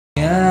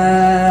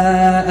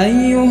يا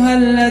أيها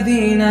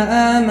الذين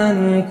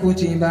آمنوا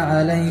كتب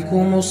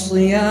عليكم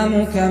الصيام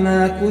كما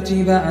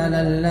كتب على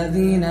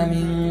الذين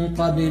من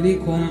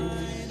قبلكم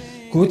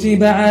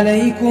كتب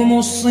عليكم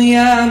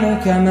الصيام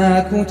كما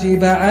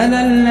كتب على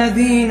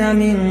الذين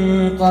من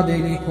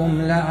قبلكم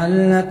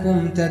لعلكم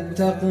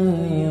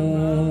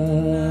تتقون.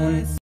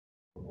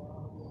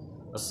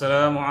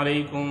 السلام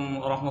عليكم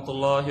ورحمة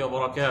الله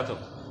وبركاته.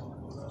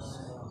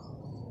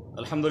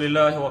 الحمد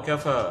لله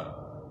وكفى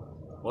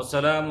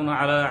وسلام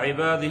على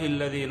عباده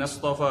الذين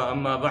اصطفى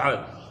أما بعد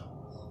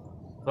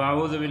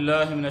فأعوذ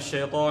بالله من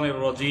الشيطان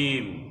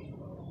الرجيم.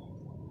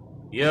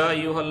 يا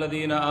أيها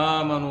الذين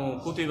آمنوا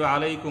كتب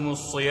عليكم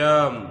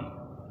الصيام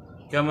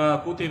كما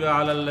كتب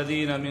على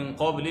الذين من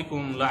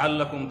قبلكم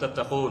لعلكم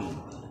تتقون.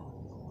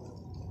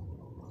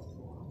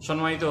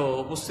 সম্মানিত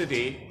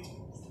উপস্থিতি,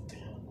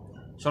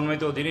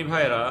 সম্মানিত দিনী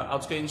ভাইরা,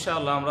 আজকে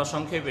ইনশাআল্লাহ আমরা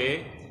সংক্ষেপে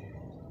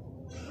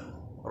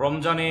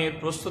রমজানের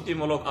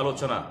প্রস্তুতিমূলক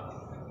আলোচনা,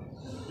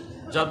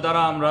 যার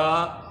দ্বারা আমরা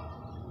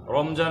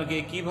রমজানকে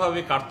কিভাবে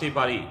কাটতে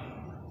পারি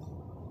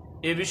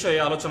এ বিষয়ে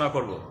আলোচনা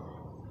করব।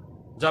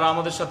 যারা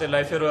আমাদের সাথে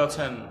লাইভে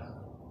রয়েছেন,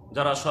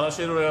 যারা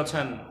সরাসরি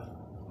রয়েছেন,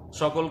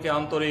 সকলকে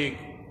আন্তরিক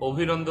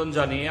অভিনন্দন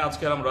জানিয়ে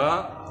আজকে আমরা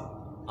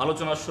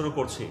আলোচনা শুরু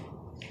করছি।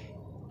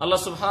 আল্লাহ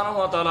সুবহানাহু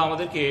ওয়া তাআলা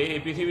আমাদেরকে এই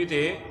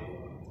পৃথিবীতে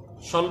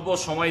স্বল্প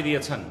সময়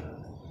দিয়েছেন,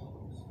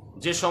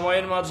 যে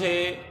সময়ের মাঝে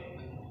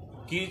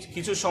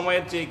কিছু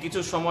সময়ের চেয়ে কিছু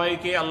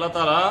সময়কে আল্লাহ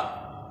তাআলা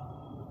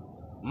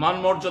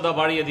মানমর্যাদা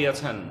বাড়িয়ে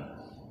দিয়েছেন।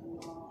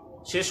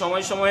 সে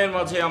সময়ের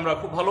মাঝে আমরা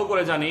খুব ভালো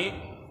করে জানি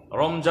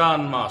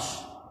রমজান মাস।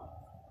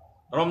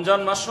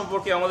 রমজান মাস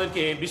সম্পর্কে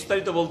আমাদেরকে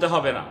বিস্তারিত বলতে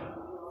হবে না।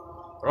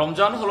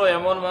 রমজান হলো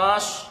এমন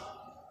মাস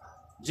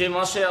যে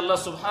মাসে আল্লাহ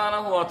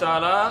সুবহানাহু ওয়া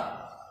তাআলা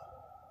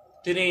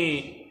তিনি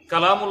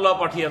কালামুল্লাহ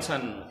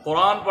পাঠিয়েছেন,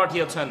 কোরআন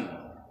পাঠিয়েছেন।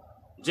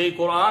 যেই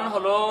কোরআন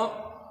হলো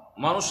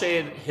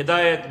মানুষের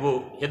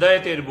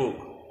হেদায়েতের বুক,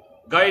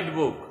 গাইড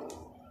বুক।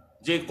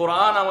 যে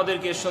কোরআন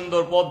আমাদেরকে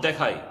সুন্দর পথ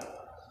দেখায়,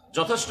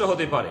 যথেষ্ট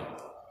হতে পারে।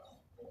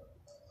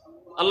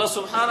 আল্লাহ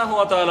সুবহানাহু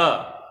ওয়া তাআলা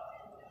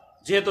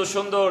যেহেতু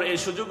সুন্দর এই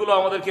সুযোগগুলো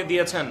আমাদেরকে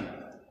দিয়েছেন,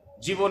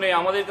 জীবনে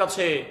আমাদের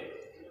কাছে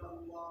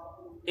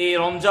এই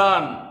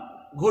রমজান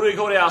ঘুরে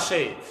ঘুরে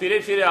আসে, ফিরে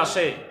ফিরে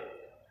আসে।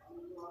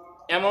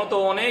 এমন তো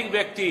অনেক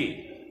ব্যক্তি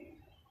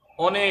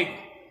অনেক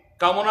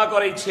কামনা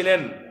করেই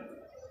ছিলেন,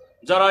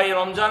 যারা এই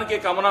রমজানকে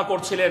কামনা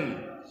করছিলেন,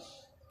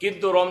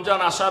 কিন্তু রমজান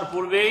আসার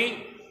পূর্বেই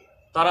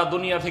তারা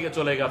দুনিয়া থেকে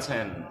চলে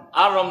গেছেন,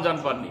 আর রমজান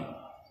পাননি।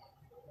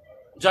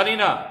 জানি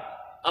না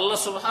আল্লাহ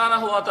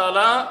সুবহানাহু ওয়া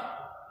তাআলা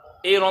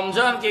এই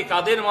রমজানকে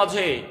কাদের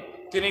মাঝে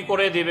তিনি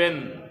করে দিবেন,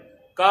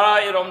 কারা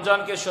এই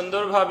রমজানকে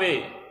সুন্দরভাবে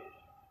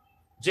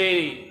যে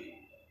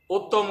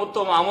উত্তম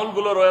উত্তম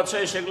আমলগুলো রয়েছে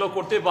সেগুলো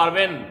করতে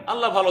পারবেন,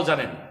 আল্লাহ ভালো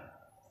জানেন।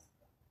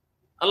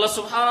 আল্লাহ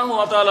সুবহানাহু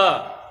ওয়া তাআলা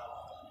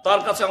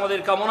তার কাছে আমাদের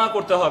কামনা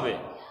করতে হবে।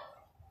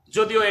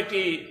 যদিও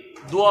একটি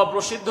দোয়া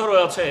প্রসিদ্ধ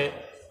রয়েছে,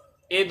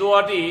 এই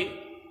দোয়াটি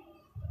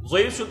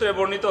যঈফ সূত্রে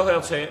বর্ণিত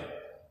হয়েছে,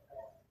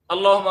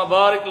 আল্লাহুম্মা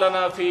বারিক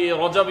লানা ফি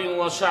রজব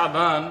ওয়া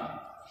শাবান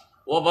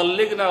ওয়া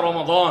বাল্লিগনা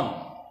রমাদান।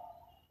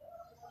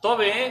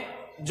 তবে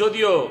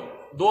যদিও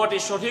দোয়াটি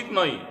সঠিক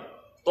নয়,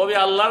 তবে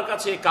আল্লাহর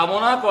কাছে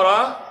কামনা করা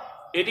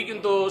এটি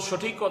কিন্তু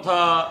সঠিক কথা,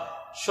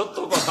 সত্য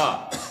কথা।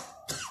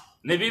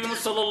 নবী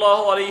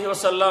সাল্লাল্লাহু আলাইহি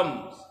ওয়াসাল্লাম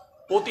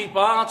প্রতি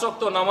 5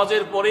 ওয়াক্ত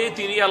নামাজের পরে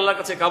তিনি আল্লাহর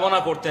কাছে কামনা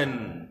করতেন,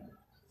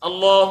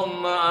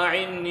 আল্লাহুম্মা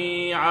আইন্নি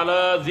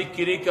আলা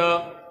যিকরিকা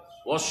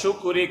ওয়া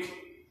শুকরিক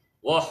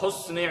ওয়া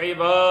হুসনি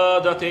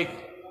ইবাদাতিক।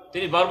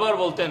 তিনি বারবার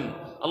বলতেন,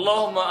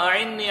 আল্লাহুম্মা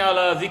আইন্নি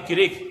আলা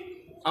যিকরিক,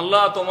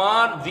 আল্লাহ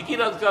তোমার জিকির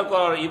আজকার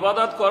করার,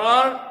 ইবাদত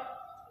করার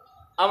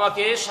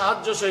আমাকে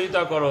সাহায্য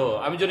সহযোগিতা করো,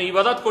 আমি যেন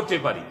ইবাদত করতে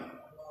পারি,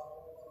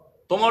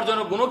 তোমার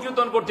জন্য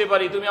গুণকীর্তন করতে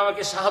পারি, তুমি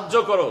আমাকে সাহায্য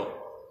করো,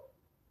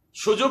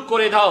 সুযোগ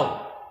করে দাও।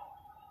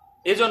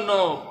 এজন্য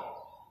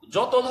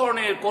যত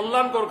ধরনের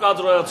কল্যাণকর কাজ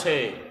রয়েছে,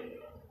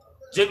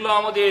 যেগুলো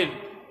আমাদের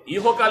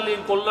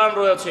ইহকালীন কল্যাণ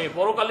রয়েছে,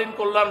 পরকালীন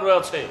কল্যাণ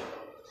রয়েছে,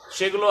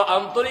 সেগুলো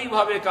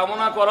আন্তরিকভাবে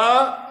কামনা করা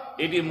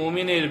এটি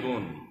মুমিনের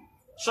গুণ।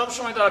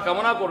 সবসময় তারা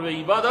কামনা করবে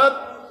ইবাদত,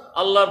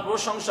 আল্লাহর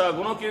প্রশংসা,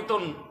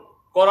 গুণকীর্তন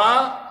করা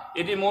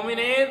এটি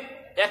মুমিনের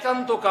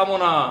একান্ত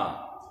কামনা।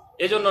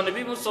 এজন্য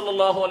নবী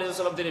সাল্লাল্লাহু আলাইহি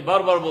ওয়াসাল্লাম তিনি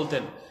বারবার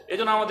বলতেন।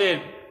 এজন্য আমাদের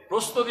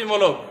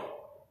প্রস্তুতিমূলক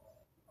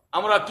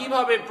আমরা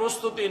কিভাবে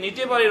প্রস্তুতি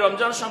নিতে পারি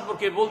রমজান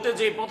সম্পর্কে বলতে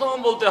যে প্রথম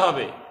বলতে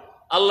হবে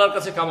আল্লাহর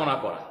কাছে কামনা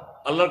করা,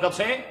 আল্লাহর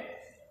কাছে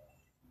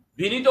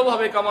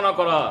বিনীতভাবে কামনা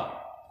করা,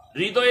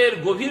 হৃদয়ের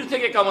গভীর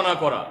থেকে কামনা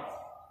করা।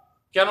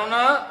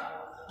 কেননা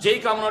যেই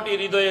কামনাটি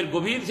হৃদয়ের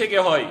গভীর থেকে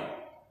হয়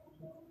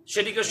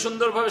সেটিকে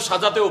সুন্দরভাবে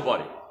সাজাতেও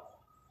পারে,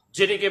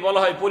 যেটিকে বলা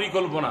হয়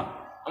পরিকল্পনা।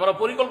 আমরা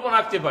পরিকল্পনা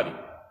আঁকতে পারি।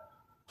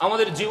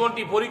 আমাদের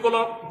জীবনটি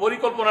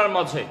পরিকল্পনার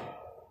মাঝে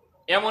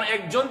এমন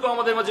একজনকে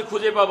আমাদের মাঝে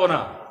খুঁজে পাবো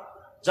না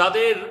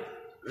যাদের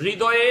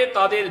হৃদয়ে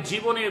তাদের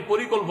জীবনের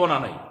পরিকল্পনা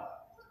নাই,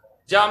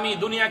 যে আমি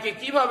দুনিয়াকে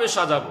কিভাবে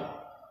সাজাবো,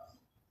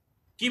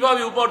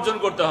 কিভাবে উপার্জন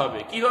করতে হবে,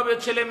 কিভাবে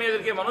ছেলে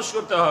মেয়েদেরকে মানুষ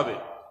করতে হবে,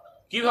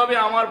 কিভাবে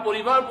আমার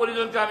পরিবার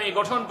পরিজনকে আমি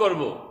গঠন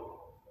করব।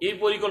 এই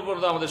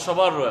পরিকল্পনা আমাদের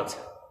সবার রয়েছে।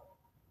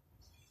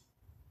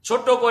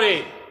 ছোট্ট করে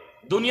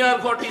দুনিয়ার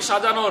ঘরটি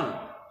সাজানোর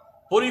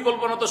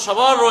পরিকল্পনা তো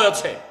সবার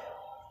রয়েছে,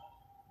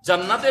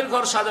 জান্নাতের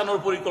ঘর সাজানোর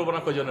পরিকল্পনা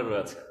কয়জনের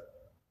রয়েছে?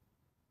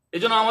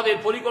 এজন্য আমাদের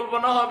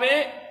পরিকল্পনা হবে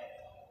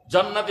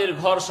জান্নাতের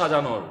ঘর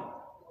সাজানোর,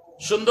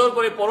 সুন্দর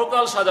করে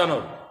পরকাল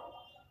সাজানোর,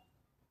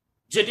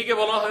 যেটিকে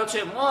বলা হয়েছে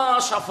মহা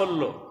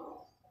সাফল্য।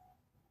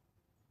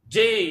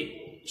 যে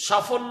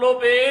সাফল্য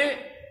পেয়ে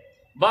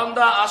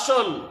বান্দা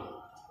আসল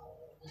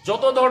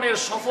যত ধরনের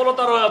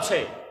সফলতা রয়েছে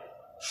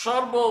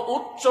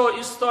সর্বোচ্চ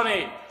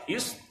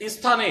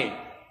স্থানে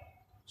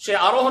সে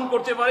আরোহণ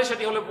করতে পারে,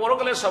 সেটি হলো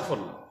পরকালের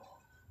সাফল্য,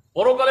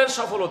 পরকালের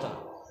সফলতা।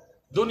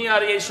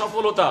 দুনিয়ার এই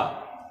সফলতা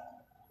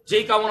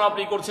যেই কামনা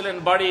আপনি করছিলেন,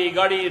 বাড়ি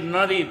গাড়ির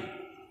নারীর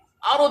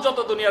আরো যত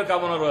দুনিয়ার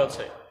কামনা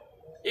রয়েছে,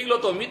 এগুলো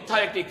তো মিথ্যা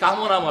একটি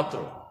কামনা মাত্র।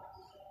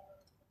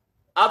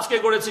 আজকে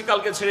গড়েছি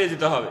কালকে ছেড়ে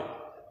যেতে হবে,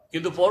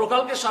 কিন্তু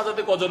পরকালকে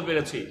সাজাতে কজন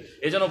পেরেছি?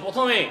 এজন্য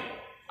প্রথমে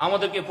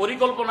আমাদেরকে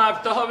পরিকল্পনা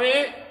আঁকতে হবে,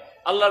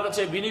 আল্লাহর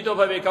কাছে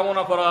বিনীতভাবে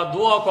কামনা করা,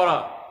 দোয়া করা,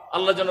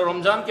 আল্লাহ যেন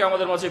রমজানকে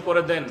আমাদের মাঝে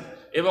করে দেন,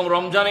 এবং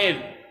রমজানের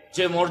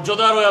যে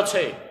মর্যাদা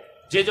রয়েছে,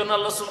 যে জন্য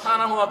আল্লাহ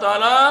সুবহানাহু ওয়া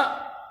তাআলা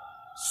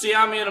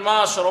সিয়ামের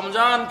মাস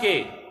রমজানকে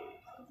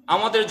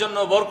আমাদের জন্য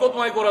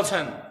বরকতময়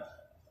করেছেন,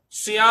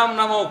 সিয়াম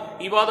নামক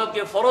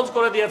ইবাদতকে ফরজ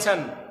করে দিয়েছেন,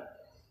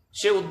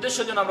 সে উদ্দেশ্য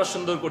যেন আমরা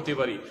সুন্দর করতে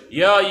পারি।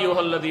 ইয়া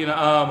আইয়ুহাল্লাযীনা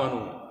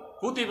আমানু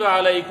কুতিবা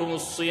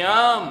আলাইকুমুস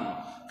সিয়াম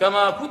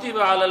কামা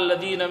কুতিবা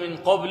আলাল্লাযীনা মিন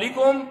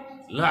ক্বাবলিকুম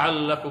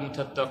লাআল্লাকুম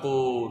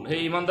তাত্তাকুন। হে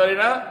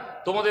ঈমানদারেরা,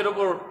 তোমাদের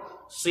উপর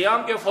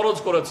সিয়ামকে ফরজ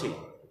করেছি,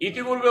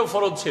 ইতিপূর্বেও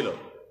ফরজ ছিল।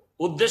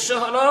 উদ্দেশ্য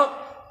হলো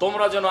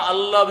তোমরা যেন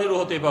আল্লাহ ভীরু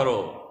হতে পারো,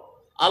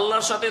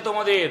 আল্লাহর সাথে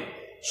তোমাদের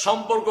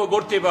সম্পর্ক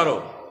গড়তে পারো।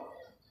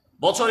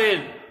 বছরের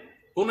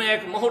কোনো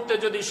এক মুহূর্তে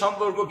যদি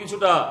সম্পর্ক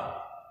কিছুটা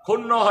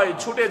ক্ষুণ্ণ হয়,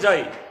 ছুটে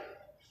যায়,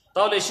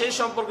 তাহলে সেই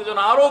সম্পর্ক যেন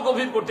আরো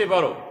গভীর করতে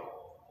পারো।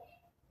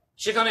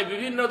 সেখানে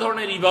বিভিন্ন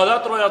ধরনের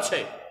ইবাদত রয়েছে,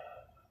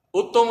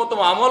 উত্তম উত্তম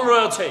আমল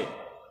রয়েছে,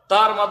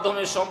 তার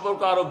মাধ্যমে সম্পর্ক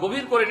আরো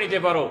গভীর করে নিতে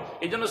পারো।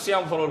 এই জন্য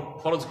সিয়াম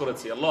ফরজ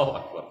করেছি। আল্লাহু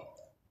আকবার।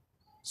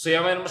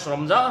 সিয়ামের মাস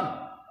রমজান,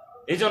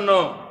 এই জন্য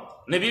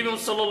নবী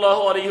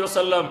সাল্লাল্লাহু আলাইহি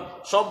ওয়াসাল্লাম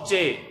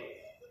সবচেয়ে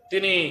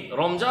তিনি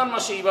রমজান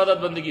মাসে ইবাদত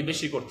বন্দেগী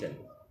বেশি করতেন।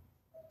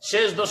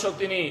 শেষ দশক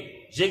তিনি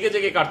জেগে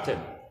জেগে কাটতেন।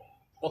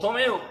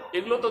 প্রথমে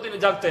এগুলো তো তিনি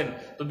জাগতেন,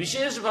 তো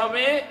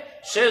বিশেষভাবে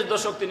শেষ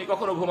দশক তিনি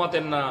কখনো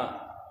ঘুমাতেন না,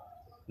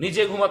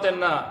 নিজে ঘুমাতেন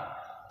না,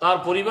 তার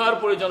পরিবার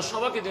পরিজন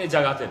সবাইকে তিনি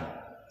জাগাতেন।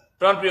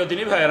 প্রাণপ্রিয়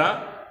তিনি ভাইয়েরা,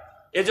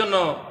 এজন্য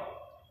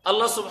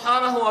আল্লাহ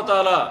সুবহানাহু ওয়া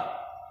তাআলা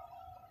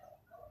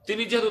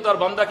তিনি যেহেতু তার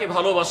বান্দাকে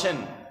ভালোবাসেন,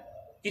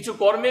 কিছু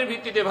কর্মের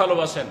ভিত্তিতে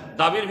ভালোবাসেন,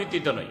 দাবির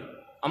ভিত্তিতে নয়।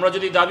 আমরা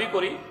যদি দাবি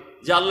করি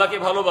যে আল্লাহকে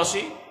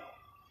ভালোবাসি,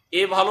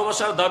 এই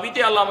ভালোবাসার দাবিতে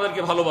আল্লাহ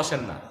আমাদেরকে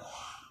ভালোবাসেন না,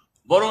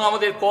 বরং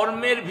আমাদের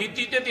কর্মের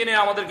ভিত্তিতে তিনি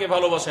আমাদেরকে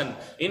ভালোবাসেন।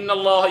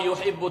 ইন্নাল্লাহা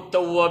ইউহিব্বুত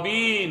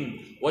তাওয়াবিন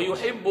ওয়া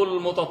ইউহিব্বুল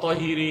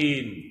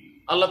মুতাতাহহিরিন।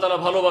 আল্লাহ তাআলা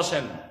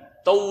ভালোবাসেন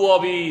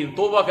তাওয়াবিন,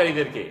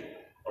 তওবাকারীদেরকে।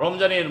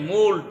 রমজানের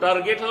মূল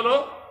টার্গেট হলো,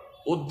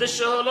 উদ্দেশ্য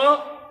হলো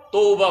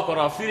তওবা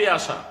করা, ফিরে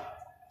আসা,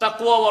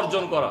 তাকওয়া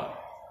অর্জন করা।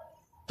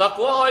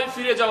 তাকওয়া হয়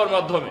ফিরে যাওয়ার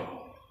মাধ্যমে।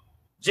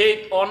 যে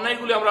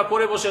অন্যায়গুলি আমরা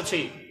করে বসেছি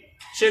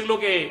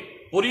সেগুলোকে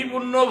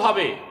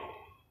পরিপূর্ণভাবে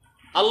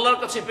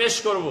আল্লাহর কাছে পেশ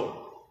করব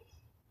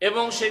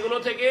এবং সেগুলো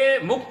থেকে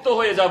মুক্ত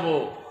হয়ে যাব।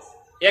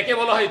 একে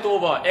বলা হয়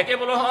তওবা, একে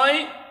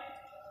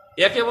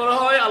বলা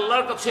হয়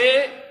আল্লাহর কাছে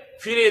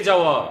ফিরে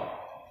যাওয়া।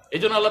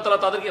 এজন্য আল্লাহ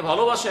তাআলা তাদেরকে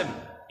ভালোবাসেন।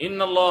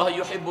 ইন্নাল্লাহা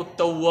ইউহিব্বুত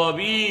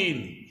তাওয়াবিন,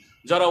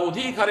 যারা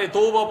অধিক হারে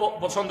তওবা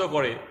পছন্দ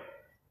করে,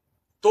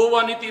 তওবা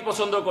নীতি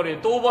পছন্দ করে,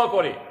 তওবা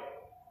করে,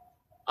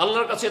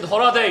 আল্লাহর কাছে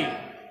ধরা দেয়,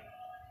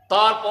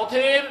 তার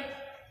পথের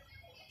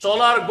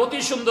চলার গতি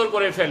সুন্দর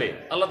করে ফেলে,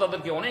 আল্লাহ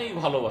তাদেরকে অনেক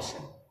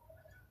ভালোবাসেন।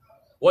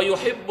 ওয়া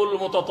ইউহিব্বুল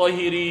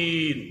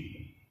মুতাতাহহিরিন,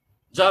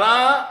 যারা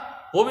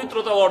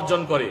পবিত্রতা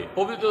অর্জন করে।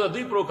 পবিত্রতা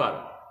দুই প্রকার,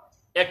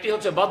 একটি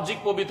হচ্ছে বাহ্যিক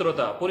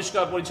পবিত্রতা,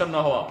 পরিষ্কার পরিচ্ছন্ন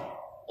হওয়া,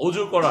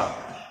 ওযু করা,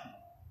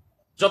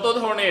 যত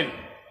ধরনের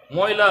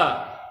ময়লা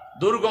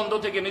দুর্গন্ধ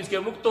থেকে নিজকে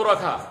মুক্ত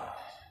রাখা,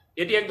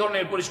 এটি এক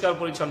ধরনের পরিষ্কার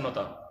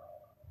পরিচ্ছন্নতা।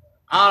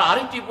 আর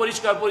আরেকটি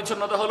পরিষ্কার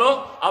পরিচ্ছন্নতা হলো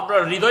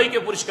আপনার হৃদয়কে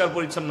পরিষ্কার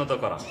পরিচ্ছন্নতা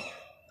করা।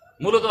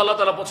 মূলত আল্লাহ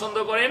তাআলা পছন্দ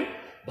করেন,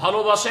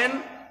 ভালোবাসেন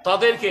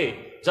তাদেরকে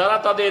যারা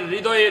তাদের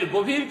হৃদয়ের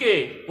গভীরকে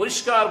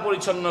পরিষ্কার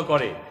পরিচ্ছন্ন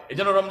করে।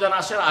 এজন্য রমজান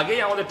আসার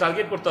আগেই আমাদের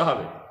টার্গেট করতে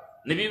হবে।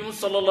 নবী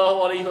সাল্লাল্লাহু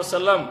আলাইহি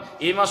ওয়াসাল্লাম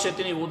এই মাসে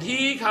তিনি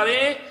অধিক হারে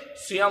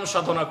সিয়াম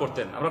সাধনা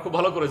করতেন, আমরা খুব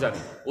ভালো করে জানি।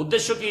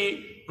 উদ্দেশ্য কি?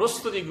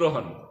 প্রস্তুতি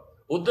গ্রহণ।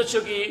 উদ্দেশ্য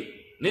কি?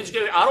 নিজকে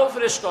আরো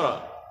ফ্রেশ করা,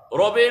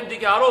 রবের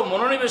দিকে আরো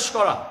মনোনিবেশ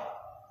করা।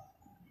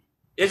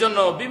 এজন্য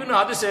বিভিন্ন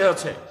হাদিসে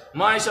আছে,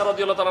 মা আয়েশা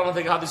রাদিয়াল্লাহু তাআলা আনহা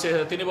থেকে হাদিসে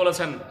তিনি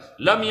বলেছেন,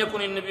 লাম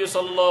ইয়াকুনিন নবী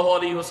সাল্লাল্লাহু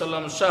আলাইহি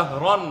ওয়াসাল্লাম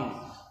শাহরান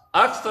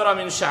আকসারা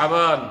মিন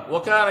শাবান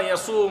ওয়া কানা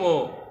ইয়াসুমু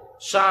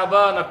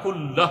শাবান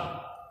কুল্লাহ।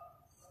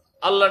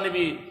 আল্লাহ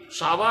নবী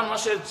শাবান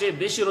মাসের চেয়ে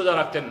বেশি রোজা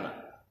রাখতেন না,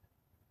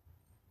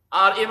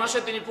 আর এই মাসে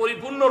তিনি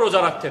পরিপূর্ণ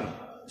রোজা রাখতেন,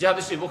 যে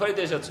হাদিসটি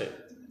বুখারীতে এসেছে।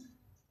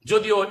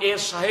 যদিও এর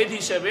শাহিদ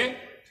হিসেবে,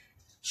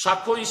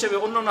 সাক্ষ্য হিসেবে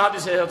অন্যান্য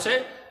হাদিসে আছে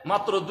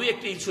মাত্র দুই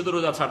একটি শুধু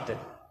রোজা ছাড়তেন।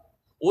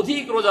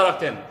 অধিক রোজা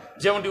রাখতেন।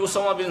 যেমনটি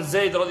উসামা বিন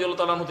যায়েদ রাদিয়াল্লাহু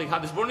তাআলা আনহু থেকে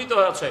হাদিস বর্ণিত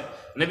হয়েছে,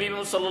 নবী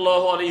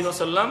সাল্লাল্লাহু আলাইহি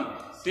ওয়াসাল্লাম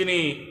তিনি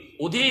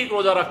অধিক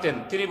রোজা রাখতেন।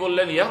 তিনি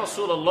বললেন, ইয়া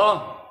রাসূলুল্লাহ,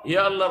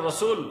 ইয়া আল্লাহর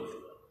রাসূল,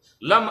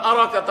 লাম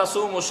আরাকা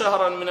তাসুমু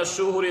শাহরান মিনাশ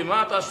শুহুরি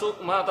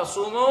মা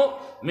তাসুমু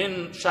মিন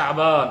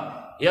শাবান।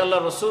 ইয়া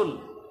আল্লাহর রাসূল,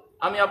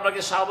 আমি আপনাকে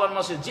শাবান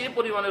মাসে যে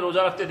পরিমাণে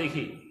রোজা রাখতে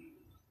দেখি,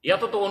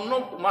 এত তো অন্য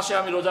মাসে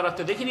আমি রোজা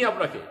রাখতে দেখিনি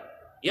আপনাকে,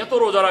 এত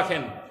রোজা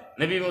রাখেন।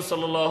 নবী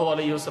সাল্লাল্লাহু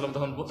আলাইহি ওয়াসাল্লাম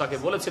তখন তাকে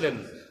বলেছিলেন,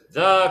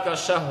 যাকা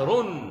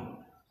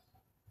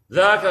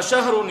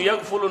শাহরুন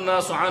ইয়াগফুলুন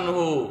নাসু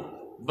আনহু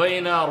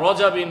বাইনা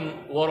রজাবিন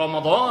ওয়া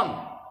রমাদান।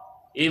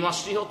 এই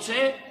মাসটি হচ্ছে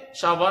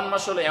শাবান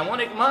মাস, হলো এমন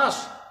এক মাস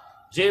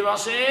যে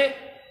মাসে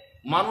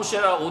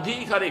মানুষেরা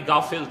অধিক হারে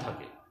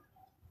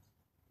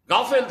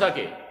গাফেল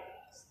থাকে।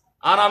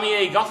 আর আমি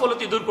এই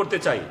গাফলতি দূর করতে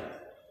চাই।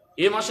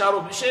 এ মাসে আরো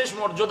বিশেষ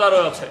মর্যাদা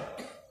রয়েছে।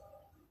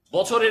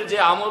 বছরের যে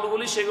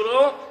আমলগুলি সেগুলো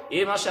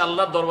এই মাসে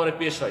আল্লাহর দরবারে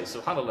পেশ হয়।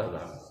 সুবহানাল্লাহ।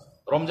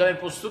 রমজানের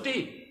প্রস্তুতি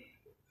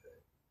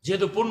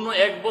যেহেতু পূর্ণ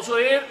এক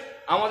বছরের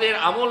আমাদের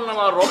আমল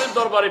নামা রবের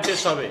দরবারে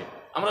পেশ হবে।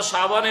 আমরা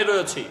শাবানে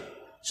রয়েছি,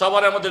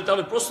 শাবানে আমাদের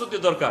তাহলে প্রস্তুতি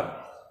দরকার।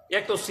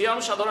 এক তো সিয়াম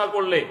সাধনা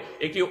করলে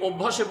একটি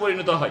অভ্যাসে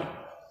পরিণত হয়,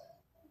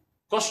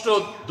 কষ্ট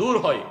দূর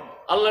হয়।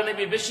 আল্লাহ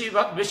নবী বেশি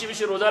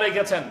বেশি রোজা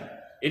রেখেছেন,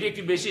 এটি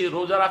একটি বেশি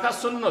রোজা রাখার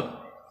সুন্নত।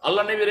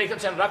 আল্লাহ নবী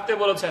রেখেছেন, রাখতে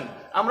বলেছেন,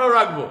 আমরাও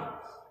রাখবো।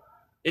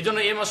 এই জন্য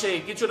এই মাসে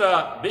কিছুটা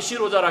বেশি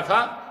রোজা রাখা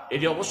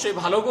এটি অবশ্যই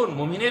ভালো গুণ,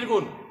 মুমিনের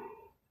গুণ।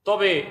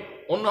 তবে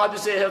অন্য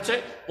হাদিসে হচ্ছে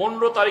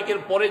 15 তারিখের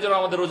পরে যেন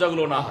আমাদের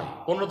রোজাগুলো না হয়,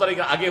 15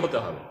 তারিখের আগে হতে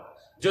হবে।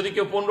 যদি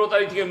কেউ 15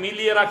 তারিখ থেকে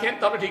মিলিয়ে রাখেন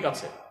তাহলে ঠিক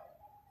আছে,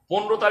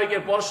 15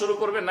 তারিখের পর শুরু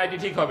করবেন না, এটি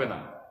ঠিক হবে না।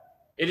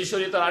 এটি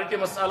শরীয়তের আরেকটি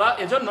মাসআলা,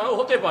 এজন্য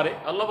হতে পারে,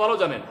 আল্লাহ ভালো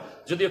জানেন,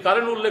 যদিও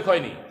কারণ উল্লেখ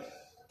হয়নি।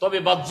 তবে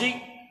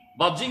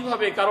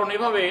বাহ্যিকভাবে কারণ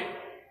এভাবে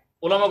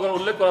ওলামাগণ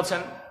উল্লেখ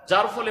করেছেন,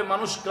 যার ফলে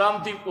মানুষ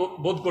ক্লান্তি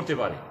বোধ করতে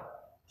পারে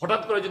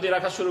হঠাৎ করে যদি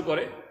রাখা শুরু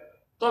করে।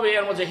 তবে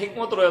এর মধ্যে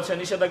হিকমত রয়েছে,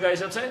 নিষেধাজ্ঞা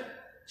এসেছে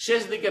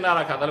শেষ দিকে না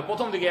রাখা, তাহলে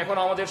প্রথম দিকে। এখন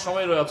আমাদের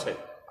সময় রয়েছে,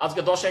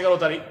 আজকে 10-11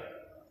 তারিখ,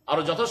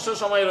 আরো যথেষ্ট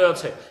সময়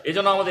রয়েছে। এই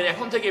জন্য আমাদের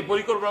এখন থেকে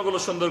পরিকল্পনাগুলো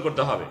সুন্দর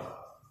করতে হবে।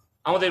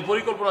 আমাদের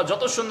পরিকল্পনা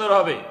যত সুন্দর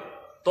হবে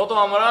তত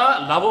আমরা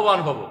লাভবান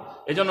হব।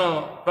 এই জন্য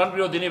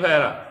প্রাণপ্রিয় দিনী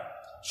ভাইয়েরা,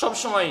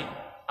 সবসময়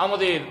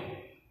আমাদের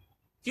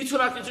কিছু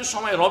না কিছু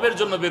সময় রবের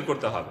জন্য বের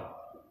করতে হবে।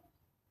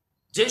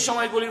 যে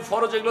সময়গুলি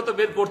ফরজ এগুলো তো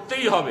বের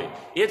করতেই হবে,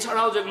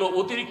 এছাড়াও যেগুলো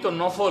অতিরিক্ত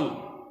নফল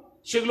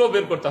সেগুলো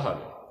বের করতে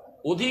হবে।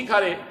 অধিক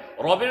হারে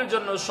রবের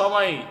জন্য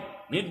সময়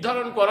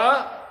নির্ধারণ করা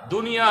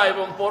দুনিয়া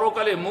এবং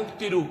পরকালে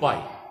মুক্তির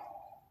উপায়।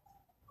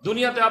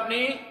 দুনিয়াতে আপনি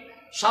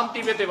শান্তি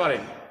পেতে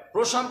পারেন,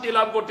 প্রশান্তি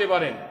লাভ করতে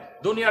পারেন,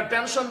 দুনিয়ার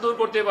টেনশন দূর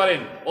করতে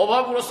পারেন,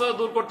 অভাবগ্রস্ত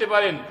দূর করতে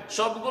পারেন,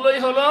 সবগুলোই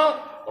হলো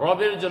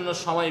রবের জন্য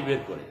সময়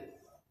বের করে।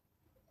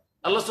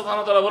 আল্লাহ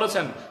সুবহানাহু ওয়া তাআলা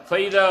বলেছেন,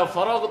 ফাইদা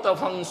ফারাগতা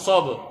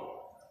ফানসব,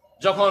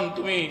 যখন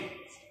তুমি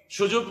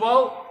সুযোগ পাও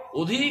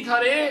অধিক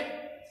হারে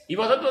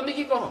ইবাদত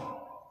বন্দেগী করো।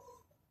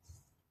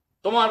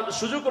 তোমার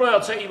সুযোগ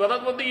রয়েছে,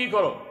 ইবাদত বন্দেগী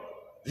করো,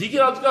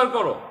 জিকির আজকার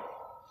করো।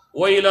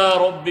 ওয়া ইলা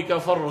রাব্বিকা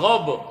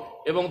ফারগাব,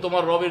 এবং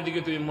তোমার রবের দিকে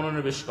তুমি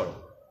মনোনিবেশ করো।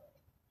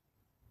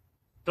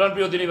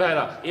 প্রাণপ্রিয় দিনী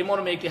ভাইরা, এই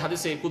মর্মে একটি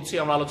হাদিসে কুদসি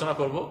আমরা আলোচনা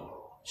করব,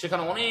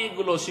 সেখানে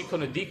অনেকগুলো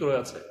শিক্ষণীয় দিক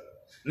রয়েছে।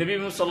 নবী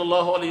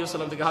সাল্লাল্লাহু আলাইহি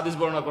ওয়াসাল্লাম থেকে হাদিস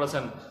বর্ণনা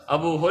করেছেন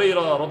আবু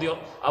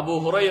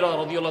হুরায়রা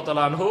রাদিয়াল্লাহু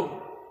তাআলা আনহু।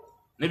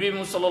 নবী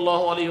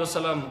সাল্লাল্লাহু আলাইহি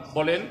ওয়াসাল্লাম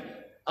বলেন,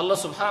 আল্লাহ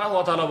সুবহানাহু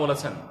ওয়া তাআলা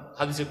বলেছেন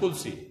হাদিসে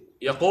কুদসি,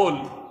 ইয়াকুল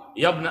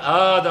ইয়া ইবনে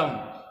আদম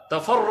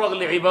তাফাররাগ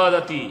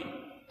লিইবাদাতি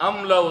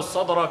আমলাউ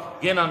সাদরাক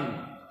গিনান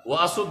ওয়া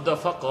আসুদ্দা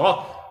ফাকরাক।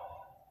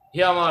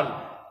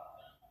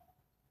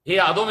 হে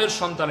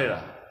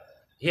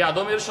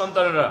আদমের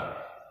সন্তানেরা,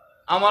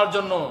 আমার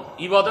জন্য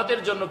ইবাদতের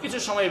জন্য কিছু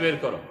সময় বের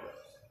করো।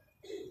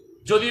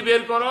 যদি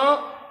বের করো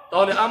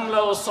তাহলে আমলা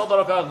ও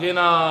সদরকা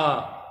গিনা,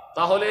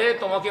 তাহলে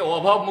তোমাকে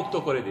অভাব মুক্ত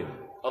করে দেবে।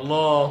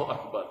 আল্লাহু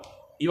আকবার।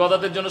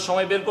 ইবাদতের জন্য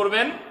সময় বের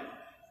করবেন,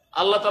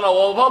 আল্লাহ তাআলা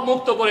অভাব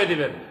মুক্ত করে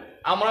দিবেন।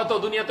 আমরা তো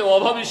দুনিয়াতে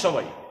অভাবী,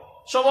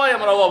 সবাই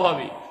আমরা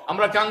অভাবী,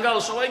 আমরা কাঙ্গাল,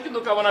 সবাই কিন্তু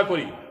কামনা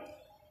করি।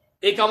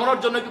 এই কামনার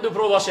জন্য কিন্তু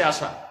প্রবাসে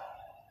আসা।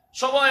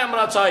 সবাই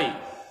আমরা চাই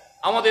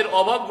আমাদের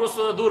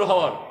অভাবগ্রস্ততা দূর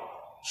হওয়ার,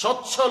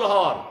 সচ্ছল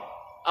হওয়ার।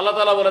 আল্লাহ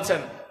তাআলা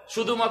বলেছেন,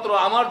 শুধুমাত্র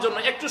আমার জন্য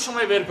একটু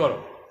সময়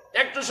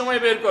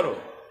বের করো,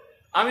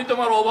 আমি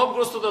তোমার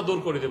অভাবগ্রস্ততা দূর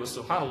করে দেব।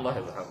 সুবহানাল্লাহ।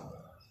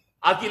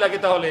 আর কি লাগে?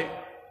 তাহলে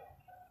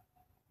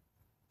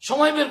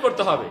সময় বের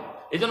করতে হবে।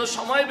 এই জন্য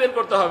সময় বের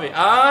করতে হবে।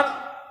 আর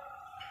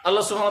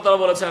আল্লাহ সুবহানাহু ওয়া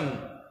তাআলা বলেছেন,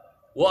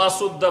 ওয়া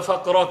আসুদ্দা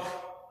ফাকরাক,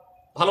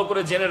 ভালো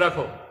করে জেনে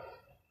রাখো,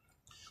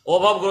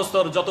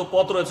 অভাবগ্রস্তর যত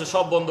পথ রয়েছে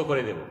সব বন্ধ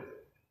করে দেব।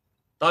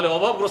 তাহলে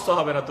অভাবগ্রস্ত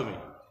হবে না তুমি,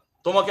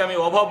 তোমাকে আমি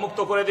অভাব মুক্ত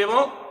করে দেব।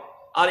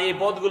 আর এই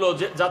পথগুলো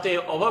যাতে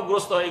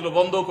অভাবগ্রস্ত হয় এগুলো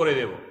বন্ধ করে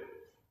দেব।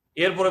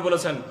 এরপরে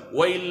বলেছেন,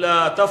 ওয়াইল্লা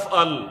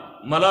তাফআল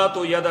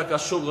মালাতু ইয়াদাকা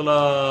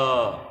শুগলা,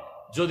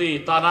 যদি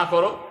তা না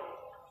করো,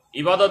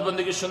 ইবাদত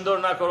বন্দেগী সুন্দর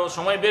না করো,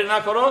 সময় বের না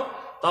করো,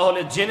 তাহলে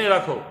জেনে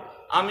রাখো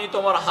আমি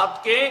তোমার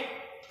হাতকে,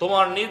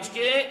 তোমার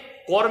নিজকে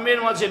কর্মের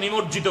মাঝে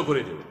নিমজ্জিত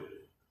করে দেব।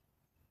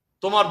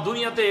 তোমার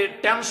দুনিয়াতে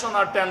টেনশন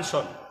আর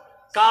টেনশন,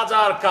 কাজ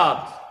আর কাজ,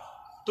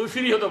 তুই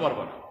ফ্রি হতে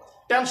পারবে না।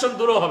 টেনশন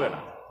দূরও হবে না।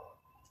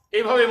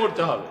 এইভাবে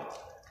মরতে হবে।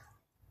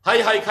 হাই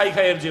হাই খাই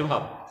খাইয়ের যে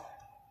ভাব,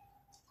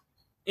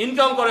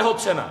 ইনকাম করে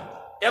হচ্ছে না,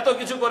 এত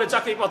কিছু করে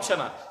চাকরি পাচ্ছে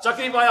না,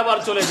 চাকরি পায় আবার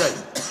চলে যায়,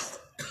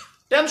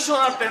 টেনশন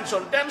আর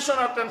টেনশন, টেনশন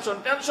আর টেনশন,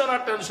 টেনশন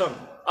আর টেনশন।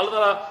 আল্লাহ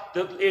তাআলা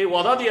এই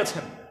ওয়াদা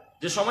দিয়েছেন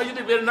যে সময়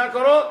যদি বের না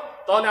করো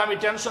তাহলে আমি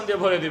টেনশন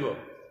দিয়ে ভরে দিব।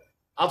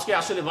 আজকে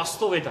আসলে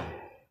বাস্তব এটা।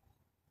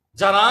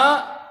 যারা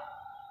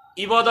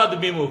ইবাদত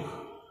বিমুখ,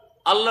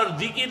 আল্লাহর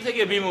জিকির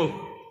থেকে বিমুখ,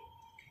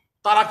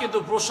 তারা কিন্তু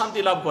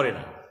প্রশান্তি লাভ করে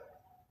না।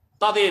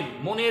 তাদের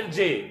মনের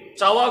যে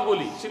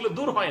চাওয়াগুলি সেগুলো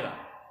দূর হয় না,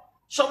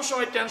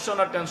 সবসময় টেনশন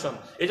আর টেনশন।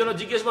 এই জন্য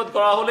জিজ্ঞাসাবাদ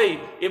করা হলেই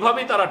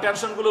এভাবেই তারা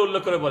টেনশনগুলো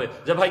উল্লেখ করে বলে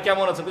যে ভাই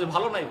কেমন আছে,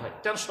 ভালো নাই ভাই,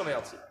 টেনশনে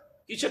আছে।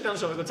 কিসের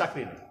টেনশন?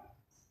 চাকরি নেই।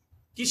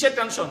 কিসের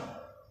টেনশন?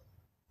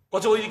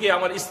 কত ওইদিকে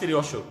আমার স্ত্রী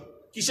অসুখ।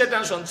 কিসের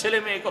টেনশন? ছেলে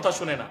মেয়ে কথা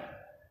শুনে না।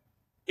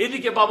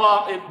 এদিকে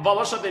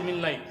বাবার সাথে মিল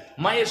নাই,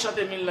 মায়ের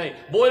সাথে মিল নাই,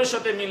 বউয়ের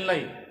সাথে মিল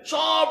নাই,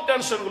 সব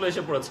টেনশনগুলো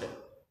এসে পড়েছে।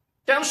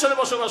 টেনশনে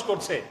বসবাস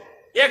করছে।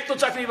 এক তো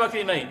চাকরি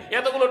বাকরি নাই,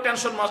 এতগুলো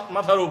টেনশন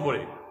মাথার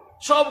উপরে,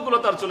 সবগুলো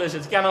তার চলে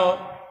এসেছে। কেন?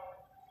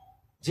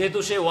 যেহেতু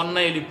সে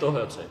অন্যায় লিপ্ত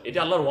হয়েছে। এটা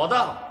আল্লাহর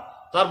ওয়াদা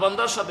তার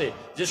বান্দার সাথে,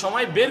 যে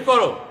সময় বের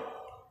করো,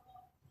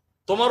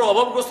 তোমার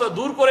অভাবগ্রস্ত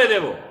দূর করে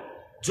দেব।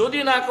 যদি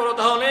না করো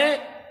তাহলে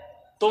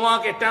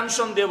তোমাকে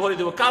টেনশন দিয়ে ভরে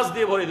দেবো, কাজ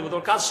দিয়ে ভরে দেবো,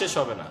 তোমার কাজ শেষ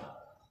হবে না,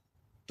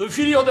 তুমি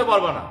ফ্রি হতে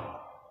পারবে না।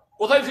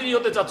 কোথায় ফ্রি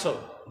হতে চাচ্ছ?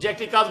 যে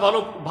একটি কাজ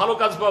ভালো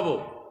কাজ পাবো,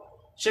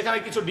 সেখানে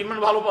কিছু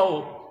ডিমান্ড ভালো পাবো,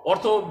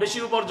 অর্থ বেশি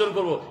উপার্জন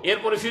করবো,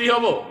 এরপরে ফ্রি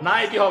হব না,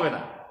 এটি হবে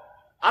না,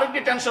 আরেকটি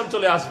টেনশন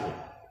চলে আসবে।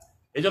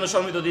 এই জন্য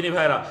সম্মিলিত দিনী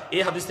ভাইরা,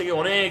 এই হাদিস থেকে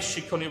অনেক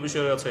শিক্ষণীয়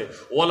বিষয় রয়েছে।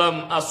 ওয়ালাম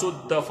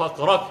আসুদ্দা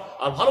ফাকরাক,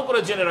 আর ভালো করে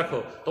জেনে রাখো,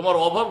 তোমার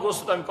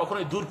অভাবগ্রস্ততা আমি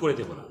কখনোই দূর করে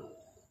দেব না।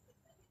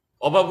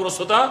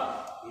 অভাবগ্রস্ততা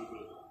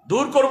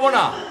দূর করব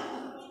না।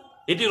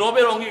 এটি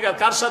রবের অঙ্গীকার।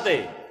 কার সাথে?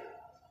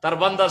 তার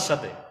বান্দার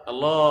সাথে।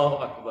 আল্লাহু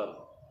আকবার।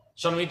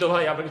 সম্মিলিত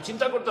ভাই, আপনাকে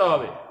চিন্তা করতে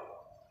হবে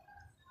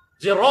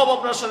যে রব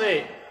আপনার সাথে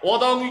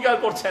ওয়াদা অঙ্গীকার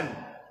করছেন।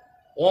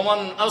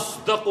 ওমান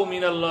আসদাকু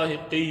মিনাল্লাহি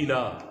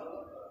কিলা,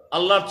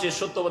 আল্লাহর চেয়ে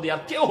সত্যবাদী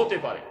আর কেউ হতে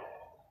পারে?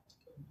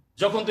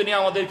 যখন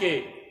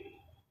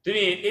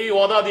তিনি এই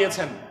ওয়াদা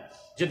দিয়েছেন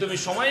যে তুমি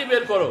সময়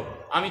বের করো,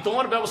 আমি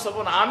তোমার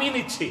ব্যবস্থাপনা আমি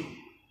নিচ্ছি,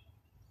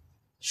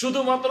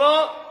 শুধুমাত্র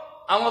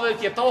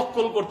আমাদেরকে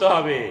তাওয়াক্কুল করতে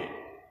হবে।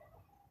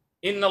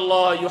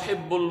 ইন্নাল্লাহ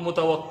ইউহিব্বুল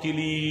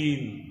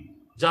মুতাওয়াক্কিলিন,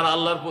 যারা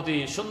আল্লাহর প্রতি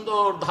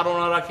সুন্দর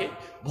ধারণা রাখে,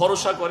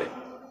 ভরসা করে।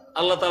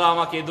 আল্লাহ তাআলা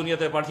আমাকে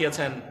দুনিয়াতে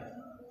পাঠিয়েছেন,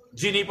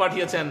 যিনি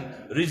পাঠিয়েছেন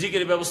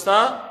রিজিকের ব্যবস্থা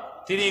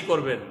তিনিই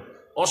করবেন।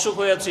 অসুখ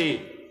হয়েছে,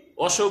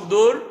 অসুখ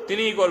দূর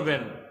তিনিই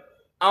করবেন।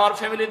 আমার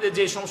ফ্যামিলিতে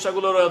যে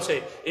সমস্যাগুলো রয়েছে,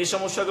 এই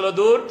সমস্যাগুলো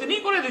দূর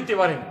তিনিই করে দিতে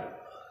পারেন।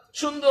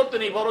 সুন্দর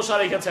তিনি ভরসা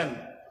রেখেছেন।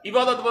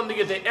 ইবাদত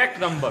বন্দেগীতে এক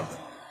নম্বর,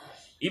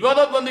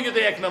 ইবাদত বন্দেগীতে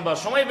এক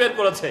নম্বর সময় বের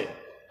করেছে।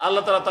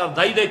 আল্লাহ তাআলা তার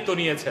দায়িত্ব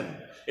নিয়েছেন।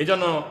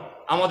 এজন্য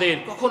আমাদের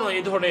কখনো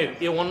এই ধরনের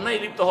অন্যায়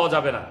লিপ্ত হওয়া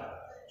যাবে না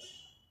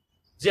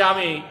যে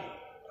আমি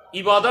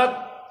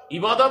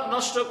ইবাদত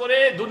নষ্ট করে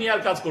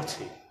দুনিয়ার কাজ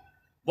করছি।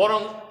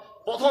 বরং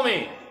প্রথমে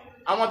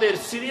আমাদের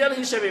সিরিয়াল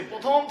হিসেবে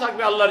প্রথম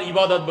থাকবে আল্লাহর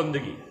ইবাদত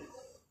বন্দেগী।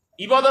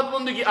 ইবাদত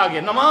বন্দেগী আগে।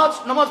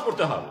 নামাজ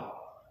পড়তে হবে।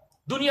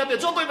 দুনিয়াতে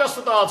যতই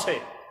ব্যস্ততা আছে,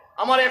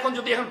 আমার এখন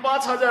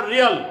 5,000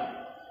 রিয়াল,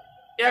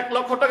 1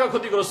 লক্ষ টাকা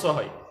ক্ষতিগ্রস্ত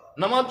হয়,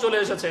 নামাজ চলে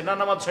এসেছে, না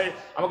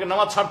আমাকে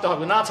নামাজ ছাড়তে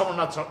হবে,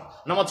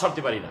 নামাজ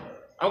ছাড়তে পারি না,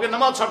 আমাকে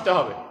নামাজ ছাড়তে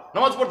হবে,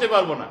 নামাজ পড়তে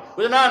পারবো না,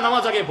 না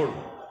নামাজ আগে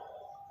পড়বো।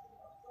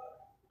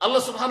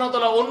 আল্লাহ সুবহানাহু ওয়া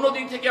তাআলা অন্য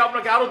দিক থেকে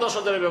আপনাকে আরো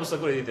 10,000-এর ব্যবস্থা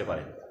করে দিতে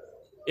পারেন।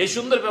 এই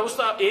সুন্দর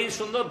ব্যবস্থা, এই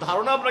সুন্দর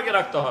ধারণা আপনাকে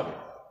রাখতে হবে।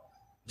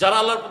 যারা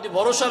আল্লাহর প্রতি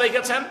ভরসা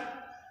রেখেছেন,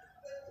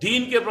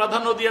 দ্বীনকে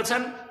প্রাধান্য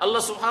দিয়েছেন,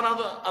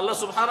 আল্লাহ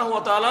সুবহানাহু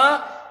ওয়া তাআলা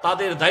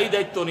তাদের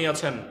দায়িত্ব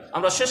নিয়েছেন।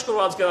 আমরা শেষ করব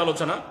আজকের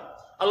আলোচনা।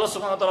 আল্লাহ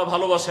সুবহানাহু ওয়া তাআলা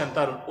ভালোবাসেন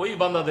তার ওই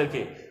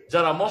বান্দাদেরকে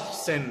যারা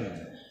মুহসিন,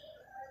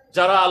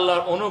 যারা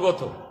আল্লাহর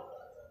অনুগত।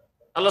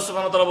 আল্লাহ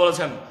সুবহানাহু ওয়া তাআলা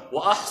বলেছেন,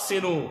 ওয়া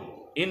আহসিনু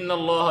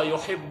ইন্নাল্লাহা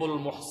ইউহিব্বুল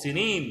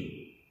মুহসিনিন,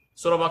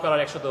 সূরা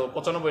বাকারার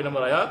 195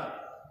 নম্বর আয়াত,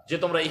 যে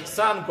তোমরা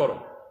ইহসান করো।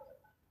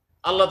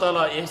 আল্লাহ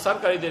তাআলা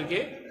ইহসানকারীদেরকে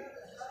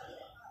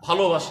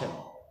ভালোবাসেন।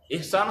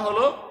 ইহসান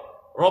হলো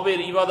রবের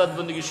ইবাদত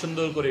বন্দেগী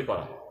সুন্দর করে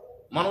করা,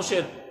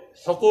 মানুষের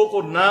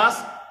হুকুকুন নাস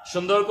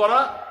সুন্দর করা,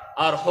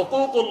 আর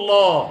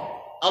হুকুকুল্লাহ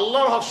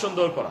আল্লাহর হক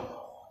সুন্দর করা।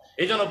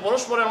 এই জন্য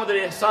পরস্পরে আমাদের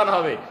ইহসান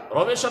হবে,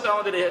 রবের সাথে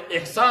আমাদের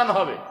ইহসান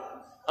হবে।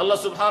 আল্লাহ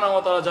সুবহানাহু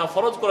ওয়া তাআলা যা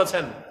ফরজ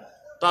করেছেন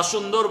তা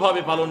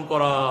সুন্দরভাবে পালন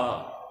করা,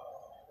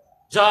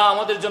 যা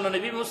আমাদের জন্য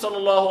নবী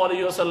সাল্লাল্লাহু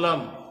আলাইহি ওয়াসাল্লাম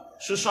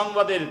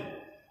সুসংবাদের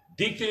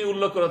দিক তিনি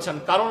উল্লেখ করেছেন,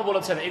 কারণ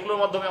বলেছেন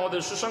এগুলোর মাধ্যমে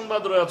আমাদের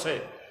সুসংবাদ রয়েছে,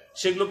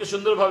 সেগুলোকে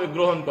সুন্দরভাবে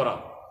গ্রহণ করা।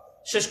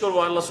 শেষ করবো,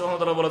 আল্লাহ সুবহানাহু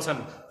ওয়া তাআলা বলেছেন,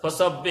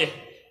 ফাসাব্বিহ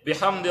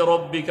বিহামদি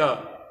রাব্বিকা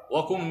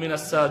ওয়া কুম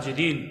মিনাস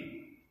সাজিদিন,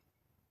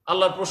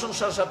 আল্লাহর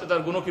প্রশংসার সাথে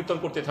তার গুণকীর্তন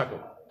করতে থাকো,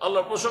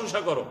 আল্লাহর প্রশংসা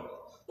করো।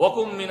 ওয়া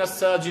কুম মিনাস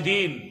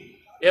সাজিদিন,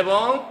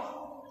 এবং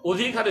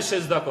অধিক হারে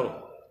সেজদা করো,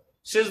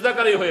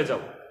 সেজদাকারী হয়ে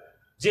যাও।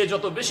 যে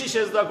যত বেশি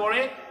সেজদা করে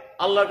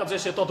আল্লাহর কাছে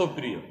সে তত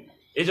প্রিয়।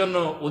 এই জন্য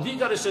অধিক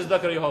হারে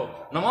সেজদাকারী হও,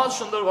 নামাজ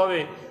সুন্দরভাবে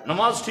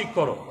নামাজ ঠিক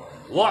করো।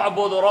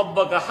 ওয়া'বুদ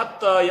রাব্বাকা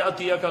হাত্তা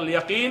ইয়াতিয়াকাল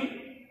ইয়াকিন,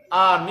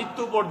 আর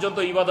মৃত্যু পর্যন্ত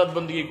ইবাদত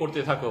বন্দিগি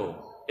করতে থাকো।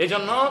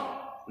 এজন্য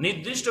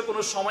নির্দিষ্ট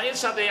কোনো সময়ের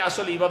সাথে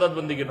আসলে ইবাদত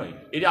বন্দিগি নয়।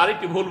 এটি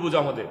আরেকটি ভুল বুঝ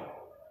আমাদের।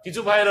 কিছু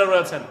ভাইয়েরা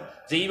রয়েছেন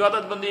যে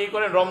ইবাদত বন্দিগি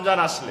করেন রমজান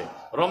আসলে,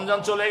 রমজান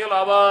চলে গেল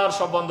আবার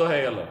সব বন্ধ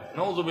হয়ে গেল।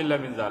 নাউযুবিল্লাহ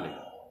মিন যালিক।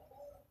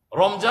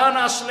 রমজান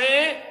আসলে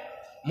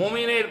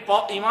মুমিনের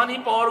ইমানি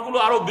পাওয়ারগুলো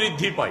আরো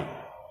বৃদ্ধি পায়,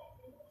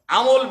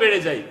 আমল বেড়ে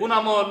যায়। কোন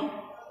আমল?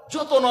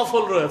 যত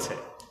নফল রয়েছে,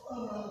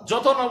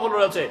 যত নফল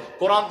রয়েছে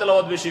কোরআন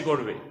তেলাওয়াত বেশি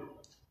করবে।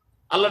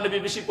 আল্লাহ নবী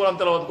বেশি কোরআন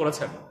তেলাওয়াত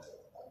করেছেন।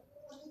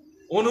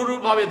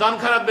 অনুরূপ ভাবে দান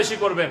খায়রাত বেশি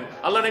করবেন।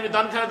 আল্লাহ নবী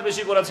দান খায়রাত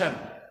বেশি করেছেন।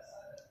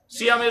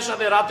 সিয়ামের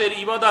সাথে রাতের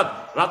ইবাদত,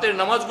 রাতের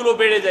নামাজগুলো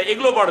বেড়ে যায়,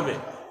 এগুলো বাড়বে।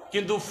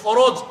 কিন্তু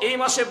ফরজ এই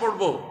মাসে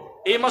পড়বো,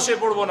 এই মাসে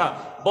পড়বো না,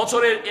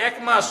 বছরের 1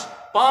 মাস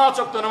 5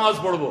 ওয়াক্ত নামাজ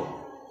পড়বো,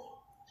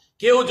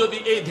 কেউ যদি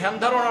এই ধ্যান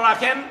ধারণা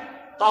রাখেন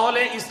তাহলে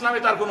ইসলামে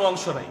তার কোনো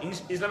অংশ নাই,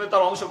 ইসলামে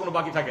তার অংশ কোনো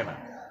বাকি থাকে না।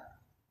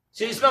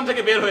 সে ইসলাম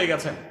থেকে বের হয়ে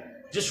গেছেন।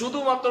 যে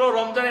শুধুমাত্র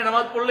রমজানে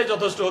নামাজ পড়লে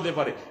যথেষ্ট হতে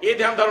পারে, এই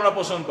ধ্যান ধারণা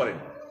পোষণ করেন।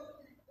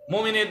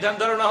 মুমিনের ধ্যান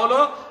ধারণা হলো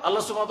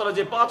আল্লাহ সুবহানাহু ওয়া তাআলা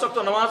যে 5 ওয়াক্ত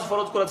নামাজ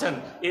ফরজ করেছেন,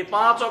 এই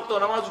 5 ওয়াক্ত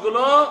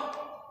নামাজগুলো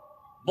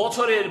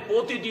বছরের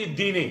প্রতিটি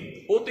দিনে,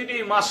 প্রতিটি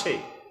মাসে,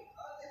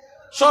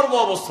 সর্ব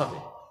অবস্থাতে,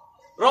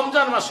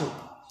 রমজান মাসেও,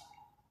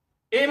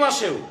 এই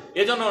মাসেও।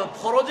 এজন্য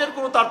ফরজের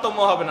কোনো তারতম্য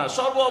হবে না,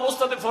 সর্ব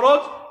অবস্থাতে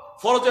ফরজ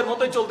ফরজের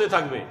মতোই চলতে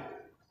থাকবে।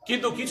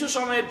 কিন্তু কিছু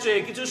সময়ের চেয়ে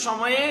কিছু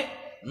সময়ে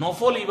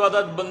নফল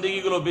ইবাদত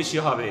বন্দেগীগুলো বেশি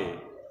হবে।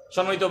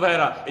 সম্মানিত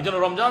ভাইয়েরা, এই জন্য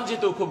রমজান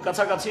যেহেতু খুব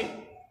কাছাকাছি,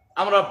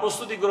 আমরা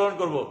প্রস্তুতি গ্রহণ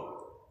করব।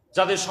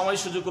 যাদের সময়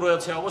সুযোগ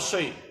রয়েছে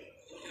অবশ্যই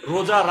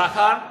রোজা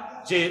রাখার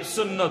যে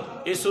সুন্নত,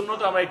 এই সুন্নত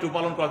আমরা একটু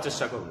পালন করার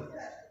চেষ্টা করব।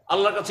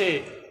 আল্লাহর কাছে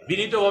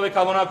বিনীতভাবে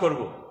কামনা করব।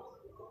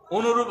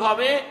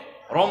 অনুরূপভাবে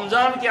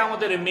রমজানকে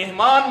আমাদের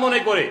মেহমান মনে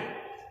করে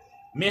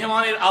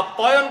মেহমানের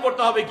আপ্যায়ন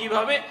করতে হবে,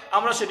 কিভাবে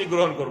আমরা সেটি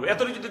গ্রহণ করব।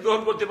 এতটুকু যদি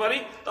গ্রহণ করতে পারি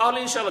তাহলে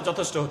ইনশাআল্লাহ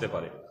যথেষ্ট হতে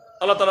পারে।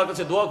 আল্লাহ তাআলার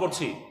কাছে দোয়া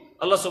করছি,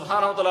 আল্লাহ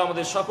সুবহানাহু ওয়া তাআলা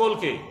আমাদের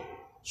সকলকে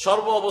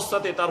সর্ব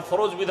অবস্থাতে তার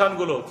ফরজ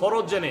বিধানগুলো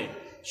ফরজ জেনে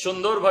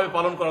সুন্দরভাবে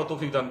পালন করার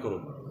তৌফিক দান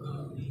করুন।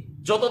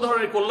 যত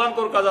ধরনের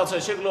কল্যাণকর কাজ আছে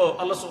সেগুলো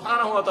আল্লাহ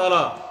সুবহানাহু ওয়া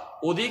তাআলা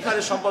অধিক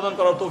হারে সম্পাদন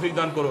করার তৌফিক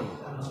দান করুন।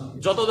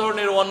 যত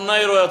ধরনের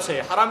অন্যায় রয়েছে,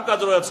 হারাম কাজ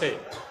রয়েছে,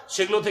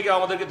 সেগুলো থেকে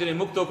আমাদেরকে তিনি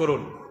মুক্ত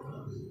করুন।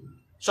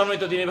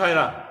 সম্মানিত দিনী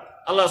ভাইরা,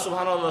 আল্লাহ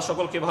সুবহানাহু ওয়া তাআলা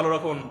সকলকে ভালো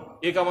রাখুন,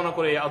 এই কামনা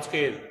করে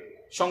আজকের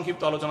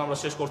সংক্ষিপ্ত আলোচনা আমরা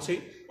শেষ করছি।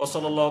 ওয়া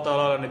সাল্লাল্লাহু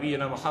তাআলা আলা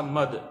নবিয়িনা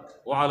মুহাম্মদ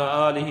ওয়া আলা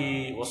আলিহি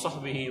ওয়া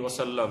সাহবিহি ওয়া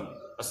সাল্লাম।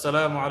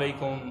 আসসালামু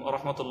আলাইকুম ওয়া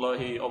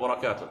রাহমাতুল্লাহি ওয়া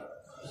বারাকাতুহু।